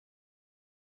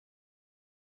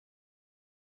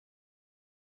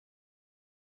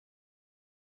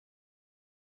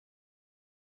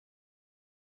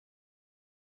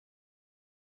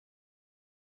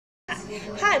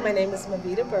Hi, my name is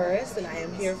MiVida Burris, and I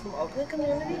am here from Oakland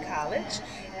Community College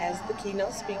as the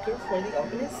keynote speaker for the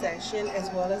opening session, as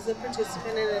well as a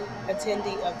participant and an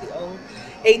attendee of the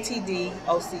ATD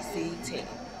OCC team.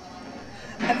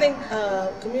 I think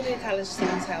community college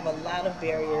students have a lot of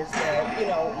barriers that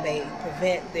may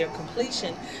prevent their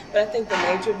completion, but I think the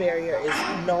major barrier is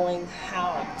knowing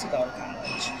how to go to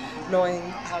college, knowing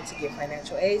how to get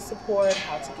financial aid support,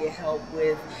 how to get help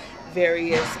with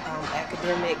various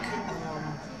academic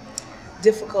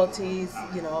difficulties.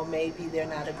 Maybe they're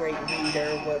not a great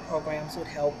reader, what programs would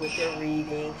help with their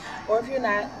reading, or if you're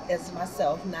not, as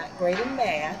myself, not great in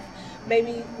math,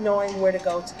 maybe knowing where to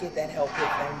go to get that help with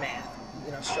their math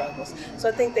struggles. So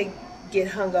I think they get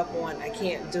hung up on I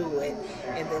can't do it,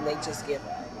 and then they just give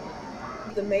up.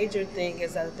 The major thing,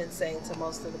 as I've been saying to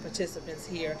most of the participants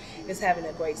here, is having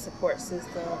a great support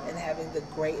system and having the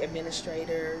great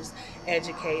administrators,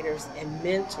 educators, and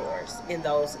mentors in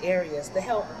those areas to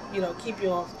help keep you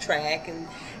on track and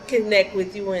connect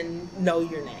with you and know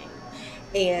your name.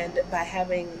 And by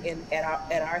having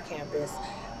at our campus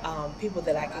people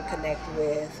that I can connect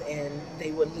with, and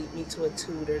they would lead me to a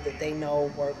tutor that they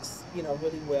know works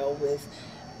really well with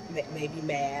maybe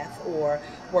math, or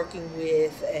working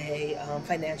with a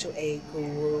financial aid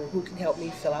guru who can help me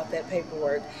fill out that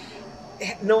paperwork.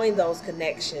 Knowing those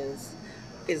connections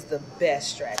is the best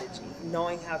strategy.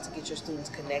 Knowing how to get your students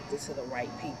connected to the right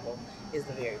people is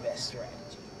the very best strategy.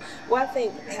 Well, I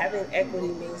think having equity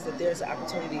means that there's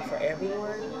opportunity for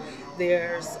everyone.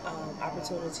 There's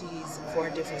opportunities for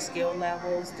different skill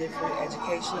levels, different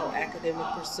educational, academic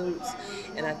pursuits,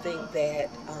 and I think that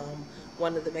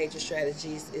one of the major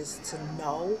strategies is to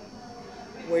know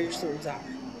where your students are.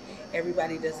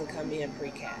 Everybody doesn't come in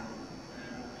pre-Cal.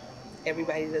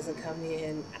 Everybody doesn't come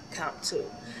in Comp 2.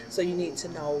 So you need to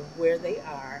know where they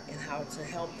are and how to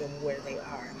help them where they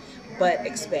are, but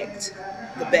expect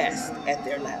the best at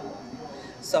their level.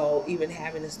 So even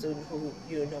having a student who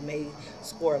may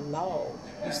score low,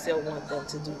 you still want them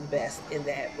to do the best in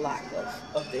that block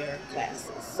of their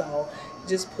classes. So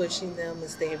just pushing them and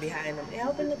staying behind them and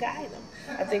helping to guide them.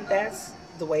 I think that's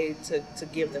the way to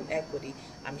give them equity.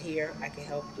 I'm here, I can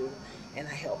help you, and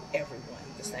I help everyone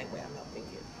the same way I'm helping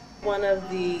you. One of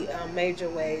the major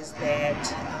ways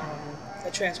that a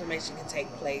transformation can take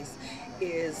place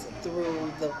is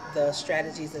through the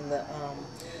strategies and the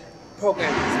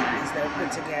program designs that are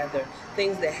put together,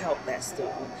 things that help that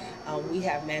student. We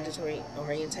have mandatory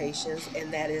orientations,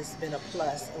 and that has been a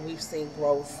plus, and we've seen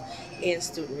growth in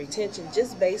student retention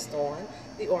just based on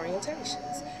the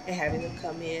orientations and having them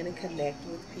come in and connect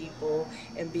with people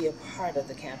and be a part of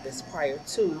the campus prior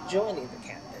to joining the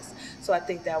campus. So I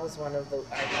think that was one of the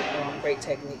great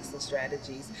techniques and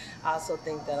strategies. I also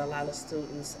think that a lot of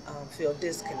students feel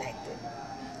disconnected.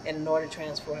 And in order to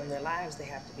transform their lives, they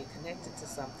have to be connected to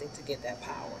something to get that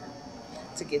power,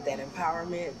 to get that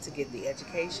empowerment, to get the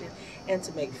education, and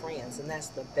to make friends. And that's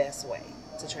the best way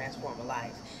to transform a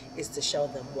life, is to show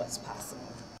them what's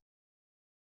possible.